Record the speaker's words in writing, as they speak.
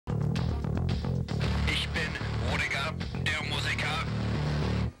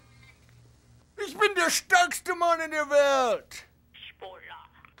stärkste Mann in der Welt. Sportler.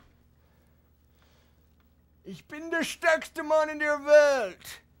 Ich bin der stärkste Mann in der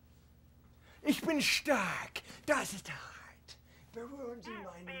Welt. Ich bin stark. Das ist hart. Berühren Sie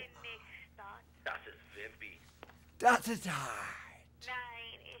meinen Bin Arm. ich stark? Das ist Wimpy. Das ist hart.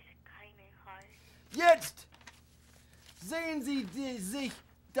 Nein, ist keine Halt. Jetzt sehen Sie sich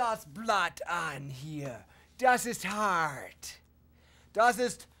das Blatt an hier. Das ist hart. Das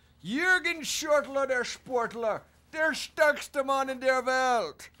ist Jürgen Schortler, der Sportler, der stärkste Mann in der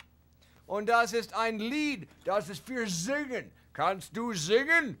Welt. Und das ist ein Lied, das ist für Singen. Kannst du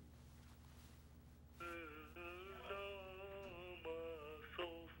singen?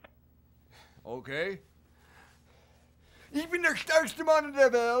 Okay. Ich bin der stärkste Mann in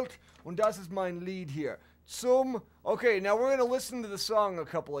der Welt. Und das is mein Lied here. Okay, now we're going to listen to the song a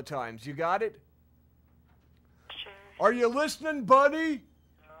couple of times. You got it? Sure. Are you listening, buddy?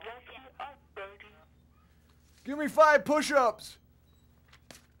 Yes, you are, Birdie. Give me 5 push-ups.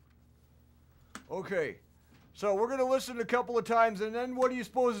 Okay. So we're going to listen a couple of times, and then what do you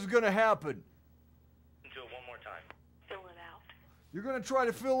suppose is going to happen? Do it one more time. Fill it out. You're going to try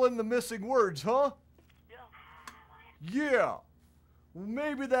to fill in the missing words, huh? Yeah. Yeah. Well,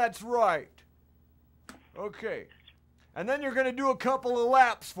 maybe that's right. Okay. And then you're going to do a couple of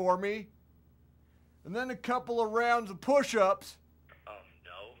laps for me. And then a couple of rounds of push-ups.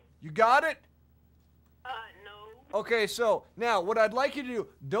 No. You got it? No. Okay, so now what I'd like you to do,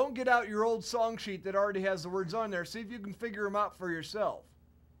 don't get out your old song sheet that already has the words on there. See if you can figure them out for yourself.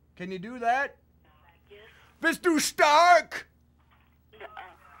 Can you do that? Yes. Bist du stark? Ja.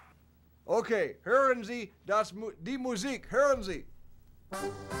 Okay, hören Sie die Musik. Hören Sie.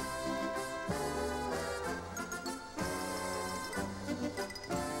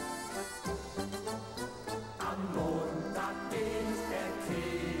 Am Montag geht er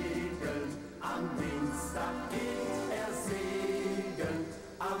kegeln, am Dienstag geht er segeln,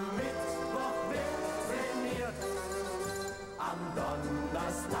 am Mittwoch wird trainiert, am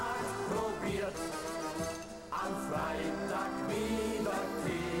Donnerstag probiert, am Freitag wieder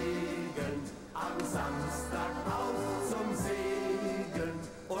kegeln, am Samstag auf zum Segeln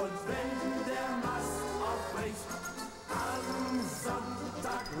und wenn der Mast aufbricht, am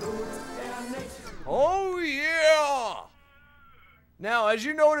Sonntag ruht er nicht. Oh, yeah! Now, as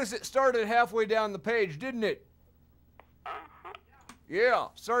you notice, it started halfway down the page, didn't it? Uh-huh. Yeah,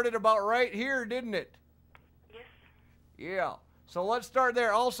 started about right here, didn't it? Yes. Yeah. So let's start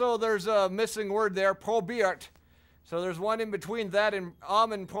there. Also, there's a missing word there, probiert. So there's one in between that and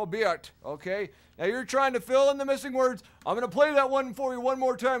and probiert, okay? Now you're trying to fill in the missing words. I'm going to play that one for you one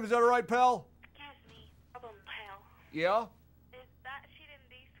more time. Is that all right, pal? Excuse me. Problem, pal. Yeah? Is that sheet in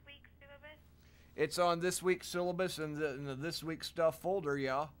this week's syllabus? It's on this week's syllabus and the this week's stuff folder,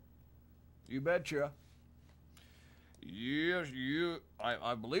 yeah. You betcha. Yes,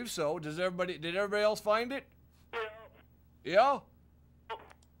 I believe so. Did everybody else find it? Yeah?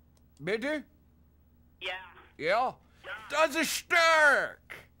 Bitte? Yeah. Ja? Das ist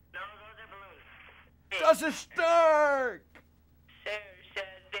stark! No, those are balloons. Das ist stark! Sir,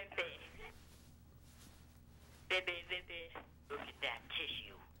 Zippy. Zippy. Look at that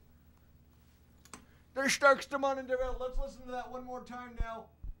tissue. Der stärkste Mann in der Welt. Let's listen to that one more time now.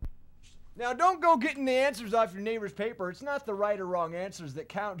 Now, don't go getting the answers off your neighbor's paper. It's not the right or wrong answers that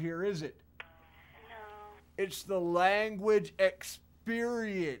count here, is it? No. It's the language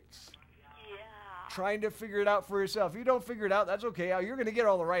experience. Yeah. Trying to figure it out for yourself. If you don't figure it out, that's okay. You're going to get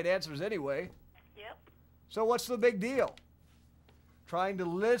all the right answers anyway. Yep. So what's the big deal? Trying to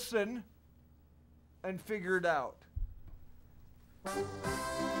listen and figure it out.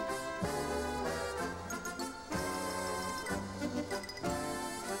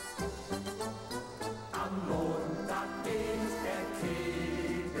 Am Montag geht er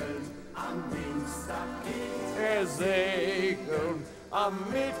kegeln, am Dienstag geht Er segeln, am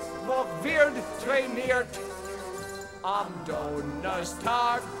Mittwoch wird trainiert, am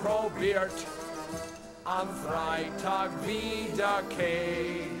Donnerstag probiert, am Freitag wieder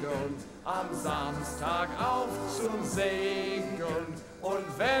kegeln, am Samstag auf zum Segeln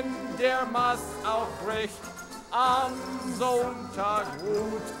und wenn der Mast aufbricht, am Sonntag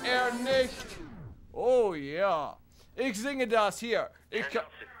ruht er nicht. Oh ja, ich singe das hier.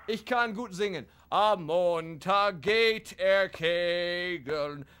 Ich kann gut singen. Am Montag geht er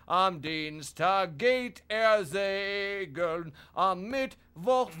kegeln, am Dienstag geht er segeln, am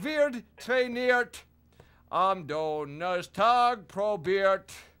Mittwoch wird trainiert, am Donnerstag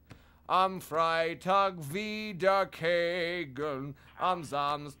probiert, am Freitag wieder kegeln, am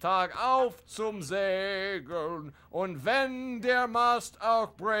Samstag auf zum Segeln und wenn der Mast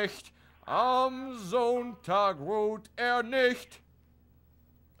auch bricht, Am Sonntag ruht er nicht.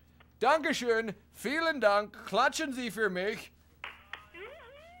 Dankeschön, vielen Dank. Klatschen Sie für mich.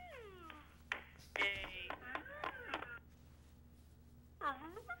 Yay.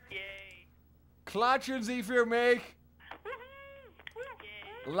 Yay. Klatschen Sie für mich.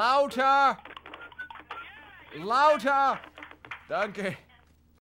 Yay. Lauter. Lauter. Danke.